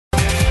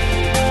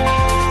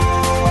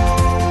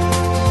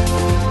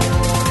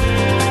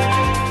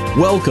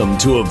Welcome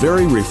to a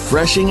very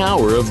refreshing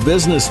hour of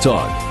business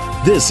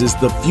talk. This is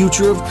the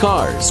Future of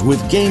Cars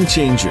with Game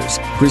Changers,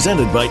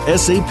 presented by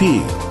SAP.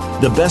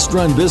 The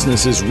best-run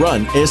businesses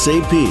run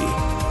SAP.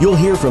 You'll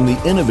hear from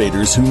the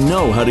innovators who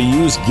know how to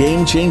use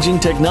game-changing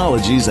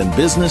technologies and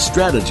business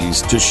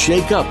strategies to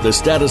shake up the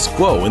status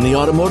quo in the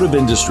automotive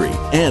industry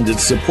and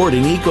its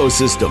supporting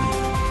ecosystem,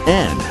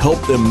 and help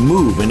them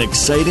move in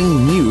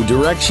exciting new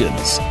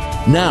directions.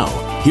 Now,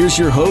 here's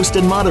your host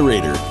and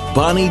moderator,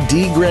 Bonnie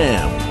D.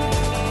 Graham.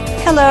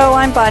 Hello,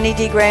 I'm Bonnie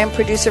D. Graham,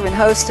 producer and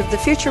host of The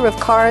Future of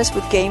Cars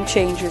with Game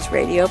Changers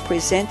Radio,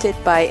 presented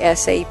by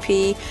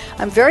SAP.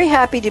 I'm very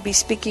happy to be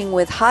speaking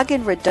with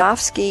Hagen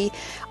Radowski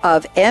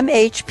of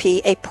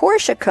MHP, a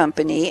Porsche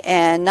company,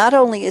 and not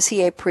only is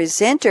he a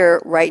presenter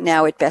right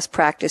now at Best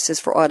Practices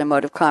for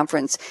Automotive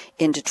Conference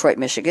in Detroit,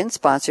 Michigan,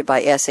 sponsored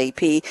by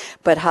SAP,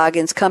 but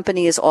Hagen's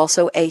company is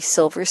also a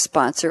silver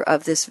sponsor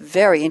of this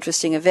very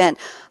interesting event.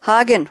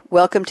 Hagen,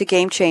 welcome to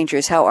Game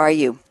Changers. How are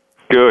you?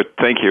 Good,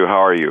 thank you.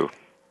 How are you?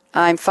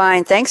 I'm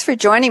fine. Thanks for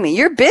joining me.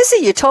 You're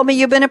busy. You told me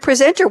you've been a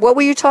presenter. What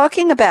were you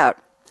talking about?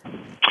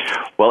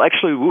 Well,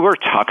 actually, we were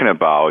talking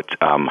about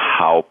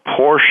how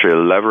Porsche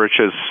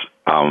leverages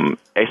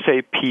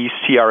SAP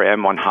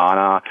CRM on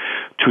HANA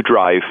to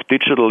drive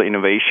digital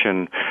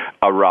innovation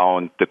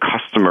around the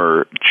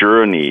customer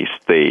journeys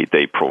they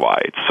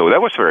provide. So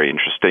that was very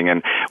interesting.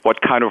 And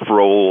what kind of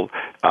role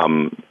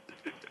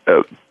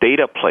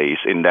data plays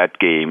in that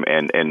game,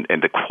 and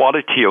the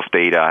quality of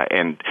data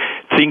and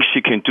things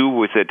you can do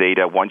with the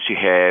data once you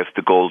have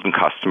the golden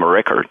customer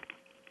record.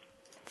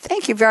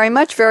 Thank you very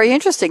much. Very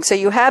interesting. So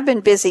you have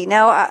been busy.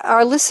 Now,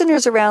 our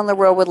listeners around the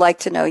world would like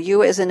to know,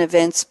 you as an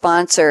event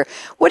sponsor,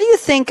 what do you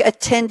think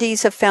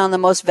attendees have found the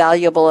most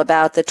valuable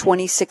about the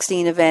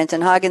 2016 event?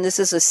 And Hagen, this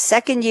is the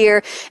second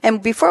year.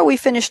 And before we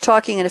finish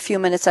talking in a few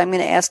minutes, I'm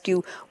going to ask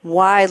you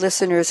why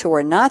listeners who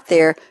are not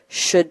there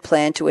should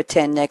plan to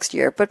attend next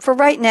year. But for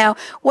right now,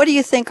 what do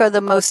you think are the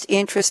most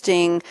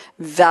interesting,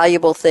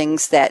 valuable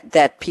things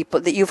that people,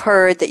 that you've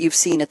heard, that you've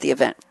seen at the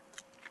event?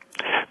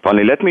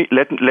 Bonnie, let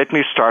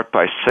me start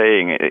by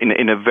saying,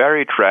 in a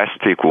very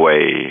drastic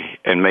way,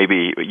 and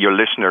maybe your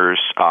listeners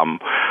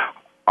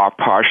are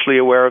partially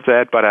aware of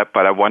that, but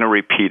I want to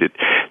repeat it.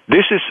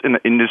 This is an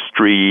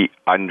industry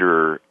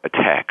under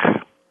attack.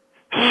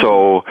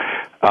 So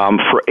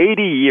for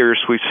 80 years,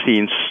 we've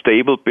seen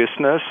stable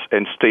business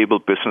and stable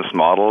business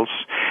models.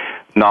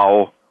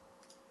 Now,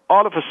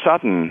 all of a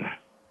sudden,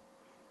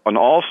 on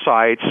all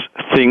sides,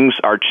 things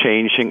are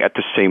changing at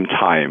the same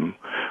time.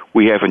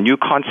 We have a new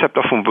concept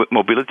of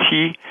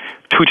mobility.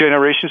 2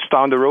 generations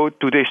down the road,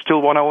 do they still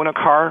want to own a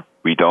car?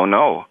 We don't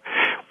know.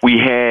 We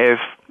have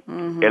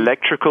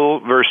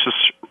electrical versus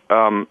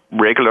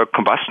regular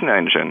combustion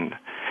engine.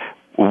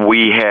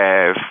 We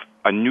have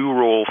a new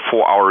role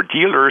for our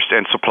dealers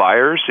and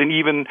suppliers, and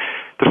even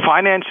the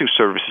financing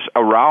services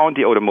around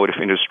the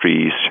automotive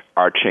industries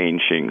are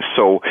changing.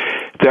 So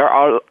there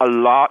are a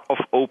lot of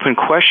open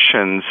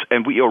questions,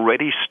 and we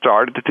already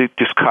started the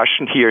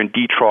discussion here in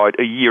Detroit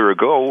a year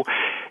ago,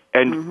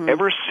 and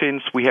ever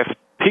since we have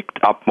picked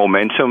up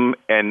momentum,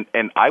 and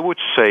I would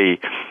say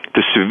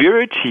the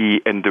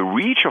severity and the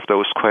reach of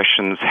those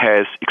questions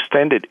has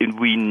extended, and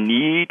we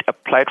need a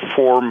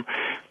platform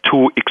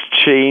to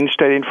exchange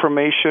that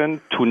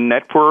information, to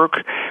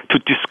network, to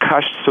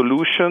discuss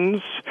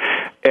solutions,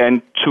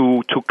 and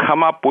to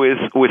come up with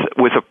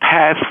a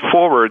path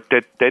forward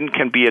that then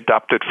can be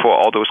adopted for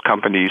all those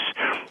companies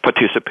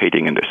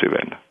participating in this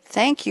event.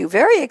 Thank you.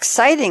 Very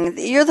exciting.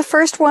 You're the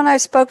first one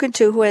I've spoken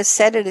to who has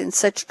said it in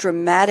such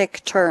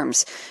dramatic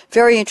terms.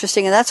 Very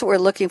interesting, and that's what we're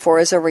looking for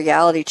as a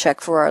reality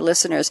check for our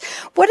listeners.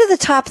 What are the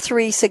top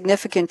 3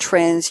 significant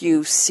trends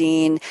you've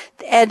seen,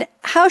 and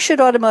how should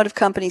automotive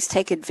companies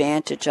take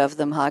advantage of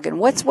them, Hagen?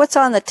 What's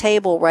on the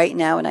table right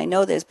now? And I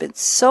know there's been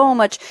so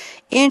much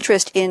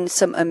interest in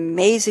some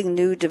amazing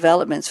new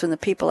developments from the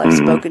people I've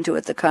spoken to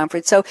at the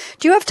conference. So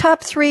do you have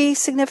top 3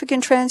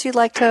 significant trends you'd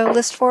like to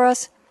list for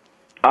us?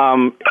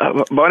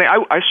 Bonnie,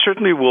 I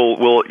certainly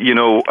will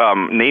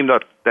name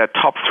that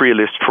top 3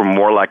 list from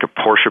more like a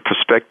Porsche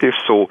perspective.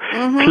 So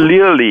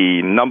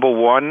clearly, number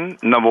one,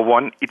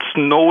 it's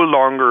no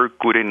longer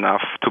good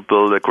enough to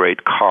build a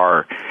great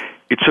car.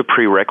 It's a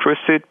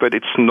prerequisite, but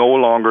it's no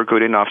longer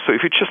good enough. So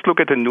if you just look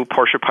at the new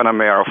Porsche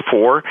Panamera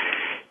 4,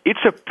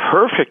 it's a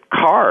perfect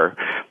car,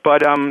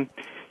 but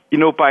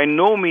by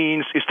no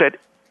means is that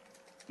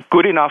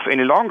good enough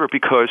any longer,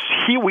 because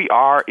here we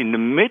are in the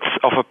midst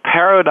of a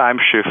paradigm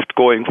shift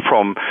going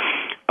from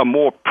a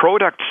more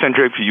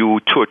product-centric view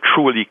to a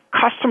truly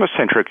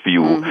customer-centric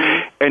view.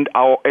 And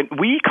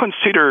we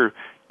consider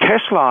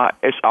Tesla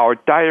as our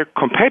direct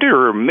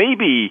competitor.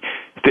 Maybe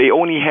they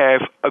only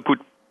have a good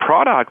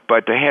product,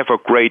 but they have a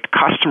great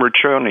customer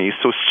journey.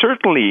 So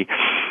certainly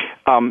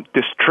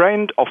this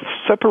trend of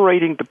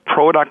separating the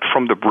product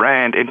from the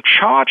brand and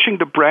charging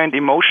the brand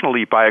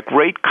emotionally by a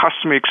great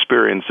customer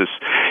experience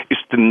is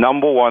the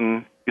number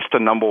one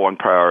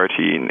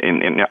priority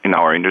in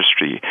our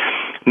industry.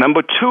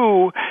 Number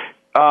 2,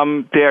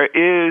 there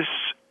is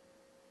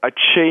a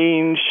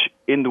change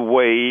in the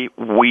way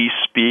we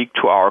speak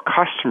to our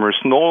customers.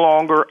 No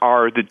longer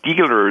are the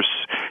dealers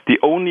the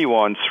only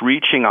ones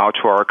reaching out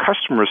to our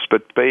customers,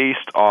 but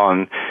based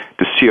on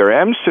the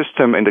CRM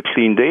system and the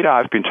clean data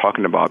I've been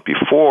talking about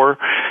before,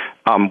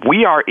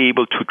 we are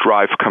able to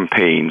drive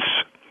campaigns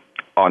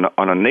on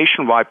a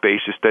nationwide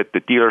basis that the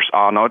dealers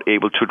are not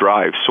able to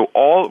drive. So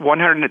all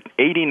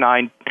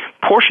 189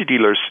 Porsche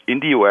dealers in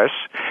the U.S.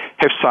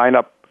 have signed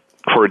up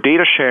for a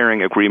data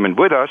sharing agreement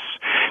with us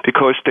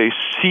because they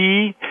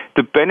see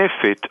the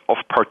benefit of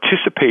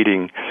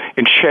participating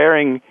and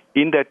sharing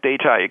in that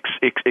data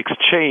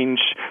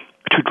exchange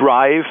to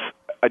drive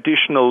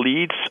additional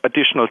leads,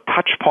 additional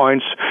touch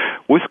points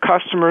with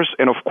customers,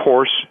 and of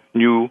course,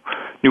 new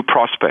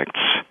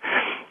prospects.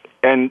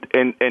 And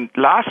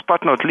last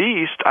but not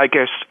least, I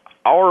guess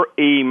our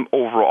aim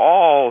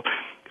overall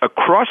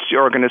across the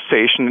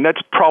organization, and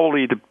that's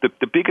probably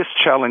the biggest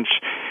challenge,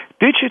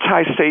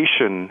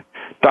 digitization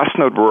does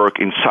not work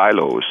in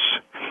silos.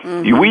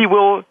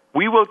 Mm-hmm.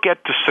 We will get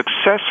the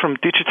success from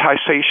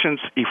digitizations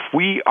if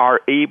we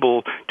are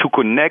able to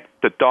connect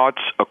the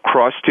dots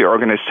across the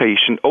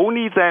organization.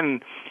 Only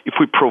then, if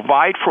we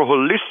provide for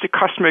holistic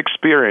customer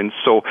experience,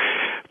 so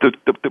the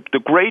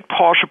great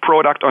Porsche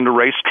product on the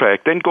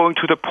racetrack, then going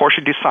to the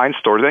Porsche design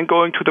store, then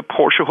going to the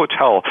Porsche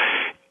hotel,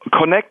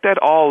 connect that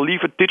all,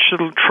 leave a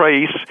digital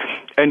trace,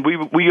 and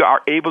we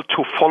are able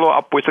to follow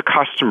up with the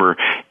customer.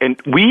 And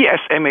we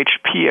as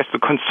MHP, as the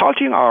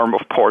consulting arm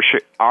of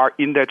Porsche, are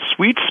in that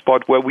sweet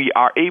spot where we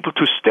are able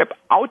to step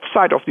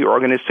outside of the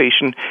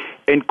organization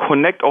and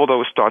connect all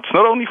those dots,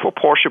 not only for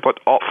Porsche,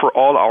 but for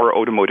all our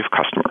automotive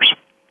customers.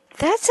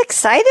 That's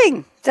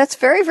exciting. That's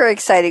very, very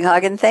exciting,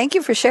 Hagen. Thank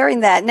you for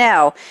sharing that.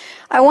 Now,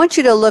 I want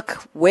you to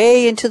look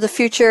way into the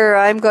future.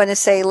 I'm going to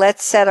say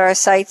let's set our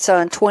sights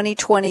on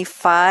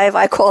 2025.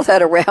 I call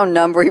that a round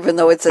number, even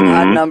though it's an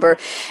odd number.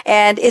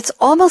 And it's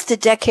almost a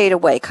decade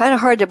away. Kind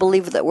of hard to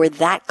believe that we're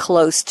that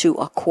close to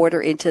a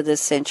quarter into this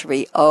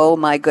century. Oh,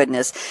 my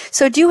goodness.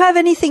 So do you have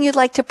anything you'd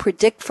like to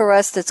predict for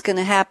us that's going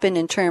to happen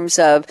in terms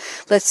of,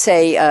 let's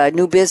say,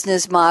 new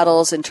business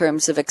models, in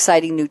terms of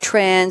exciting new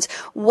trends?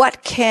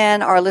 What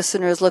can our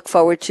listeners look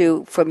forward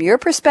to from your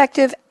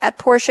perspective at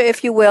Porsche,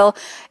 if you will,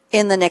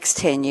 in the next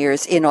 10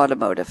 years in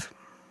automotive?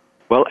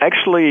 Well,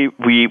 actually,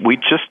 we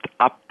just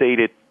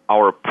updated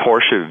our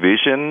Porsche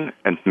vision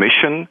and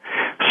mission,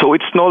 so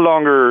it's no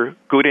longer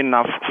good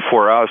enough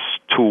for us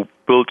to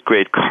build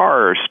great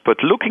cars,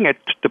 but looking at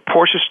the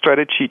Porsche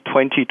Strategy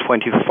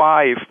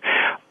 2025,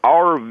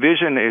 our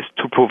vision is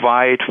to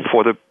provide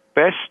for the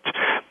best,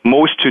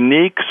 most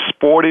unique,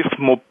 sportive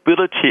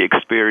mobility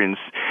experience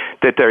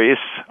that there is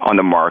on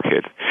the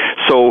market.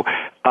 So,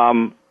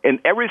 and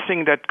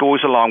everything that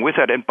goes along with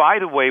that. And by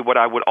the way, what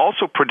I would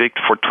also predict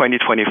for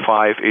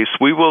 2025 is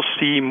we will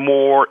see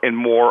more and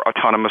more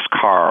autonomous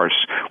cars,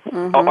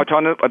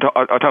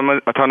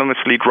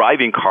 autonomously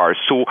driving cars.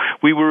 So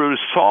we will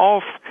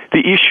resolve the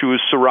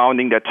issues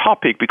surrounding that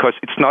topic because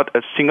it's not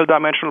a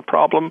single-dimensional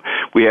problem.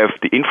 We have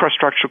the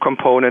infrastructure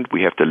component,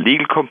 we have the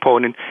legal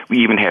component, we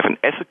even have an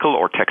ethical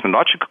or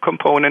technological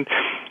component.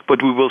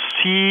 But we will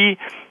see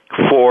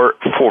for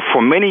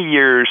many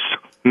years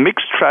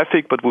mixed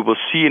traffic, but we will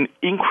see an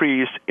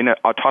increase in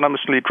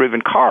autonomously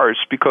driven cars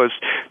because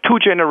 2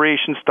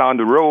 generations down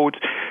the road,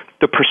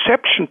 the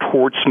perception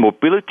towards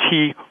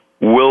mobility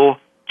will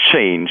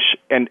change.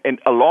 And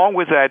along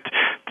with that,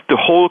 the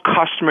whole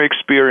customer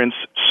experience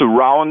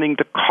surrounding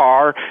the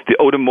car, the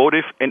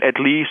automotive, and at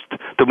least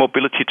the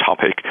mobility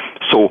topic.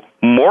 So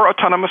more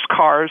autonomous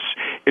cars,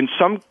 and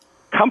some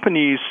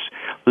companies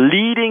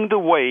leading the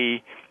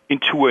way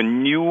into a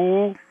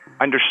new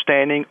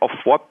understanding of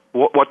what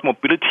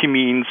mobility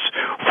means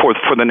for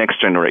the next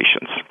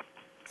generations.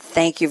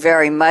 Thank you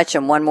very much.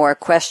 And one more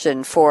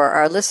question for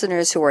our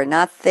listeners who are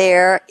not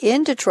there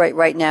in Detroit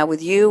right now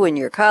with you and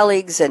your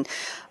colleagues and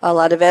a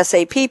lot of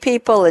SAP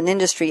people and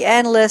industry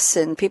analysts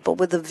and people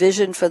with a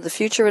vision for the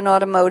future in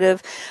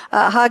automotive.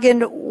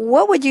 Hagen,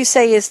 what would you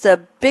say is the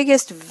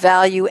biggest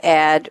value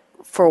add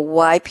for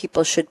why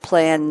people should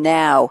plan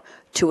now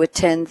to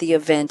attend the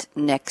event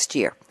next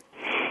year?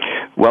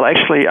 Well,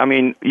 actually, I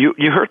mean,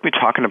 you heard me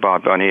talking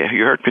about, Bonnie,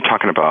 you heard me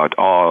talking about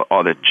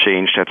all the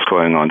change that's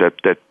going on,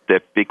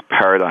 that big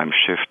paradigm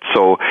shift.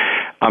 So,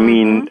 I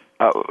mean,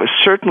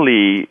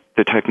 certainly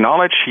the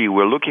technology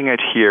we're looking at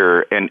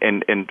here, and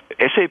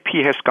SAP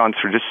has gone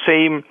through the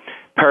same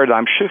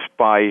paradigm shift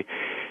by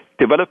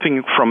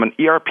developing from an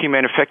ERP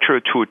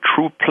manufacturer to a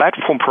true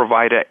platform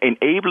provider,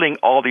 enabling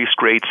all these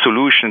great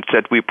solutions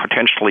that we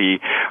potentially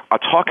are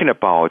talking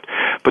about.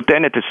 But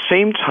then at the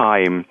same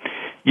time,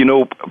 you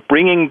know,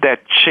 bringing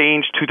that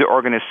change to the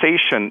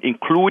organization,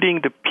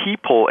 including the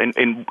people,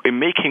 and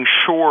making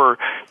sure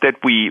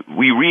that we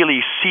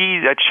really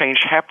see that change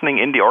happening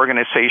in the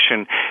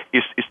organization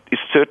is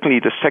certainly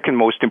the second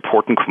most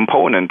important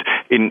component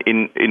in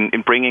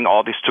bringing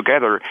all this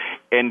together.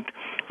 And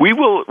we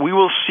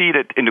will see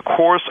that in the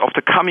course of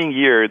the coming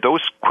year,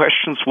 those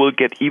questions will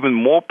get even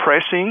more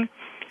pressing,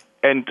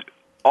 and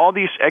all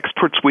these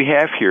experts we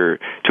have here,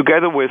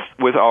 together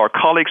with our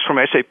colleagues from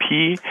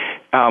SAP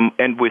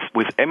and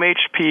with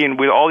MHP and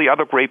with all the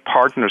other great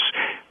partners,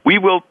 we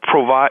will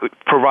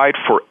provide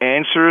for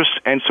answers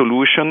and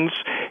solutions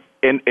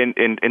and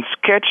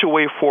sketch a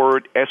way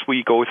forward as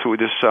we go through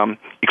this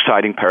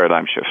exciting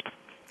paradigm shift.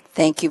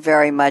 Thank you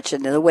very much.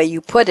 And the way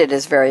you put it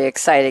is very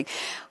exciting.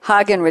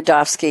 Hagen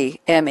Radowski,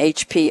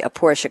 MHP, a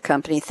Porsche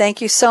company. Thank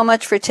you so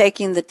much for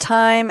taking the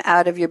time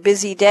out of your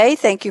busy day.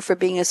 Thank you for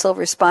being a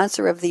silver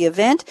sponsor of the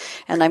event.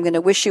 And I'm going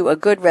to wish you a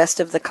good rest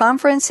of the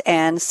conference.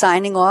 And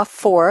signing off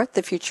for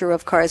the Future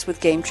of Cars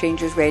with Game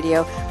Changers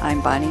Radio,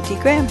 I'm Bonnie D.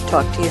 Graham.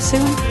 Talk to you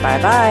soon.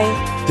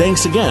 Bye-bye.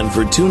 Thanks again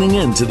for tuning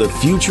in to the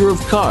Future of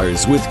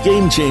Cars with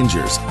Game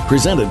Changers,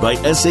 presented by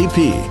SAP.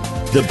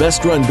 The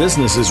best-run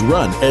businesses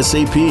run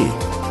SAP.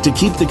 To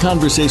keep the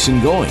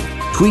conversation going,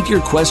 tweet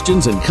your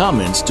questions and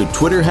comments to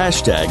Twitter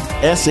hashtag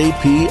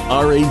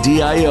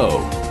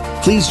 #SAPRADIO.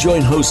 Please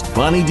join host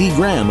Bonnie D.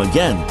 Graham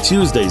again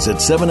Tuesdays at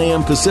 7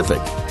 a.m.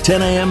 Pacific,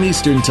 10 a.m.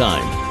 Eastern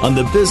Time on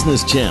the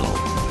Business Channel.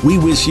 We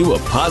wish you a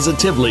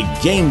positively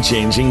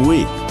game-changing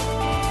week.